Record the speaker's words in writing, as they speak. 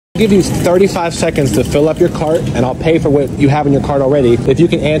give you 35 seconds to fill up your cart, and I'll pay for what you have in your cart already if you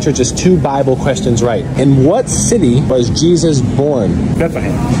can answer just 2 Bible questions right. In what city was Jesus born?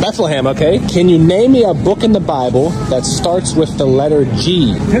 Bethlehem. Bethlehem, okay. Can you name me a book in the Bible that starts with the letter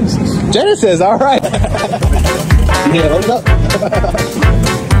G? Genesis. Genesis, all right. Yeah, load it up.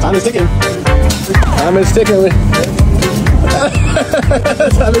 Time is ticking. Time is ticking.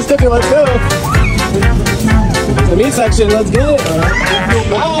 Time is ticking, let's go. The meat section, let's get it.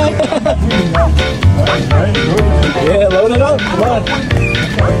 Bye. Yeah, load it up, come on.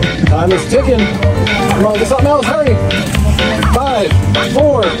 Time is ticking. Come on, get something else, hurry. 5,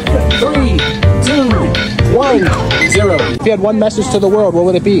 4, 3, 2, 1, 0. If you had one message to the world, what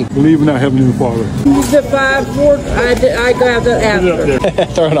would it be? Believe in our Heavenly Father. The 5, 4, I got the answer.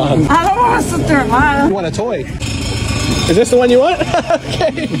 Throw it on. I don't want to sit there and lie. You want a toy? Is this the one you want?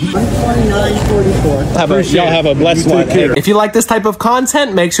 Okay. 129.44. Y'all have a blessed one. Take care. If you like this type of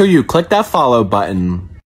content, make sure you click that follow button.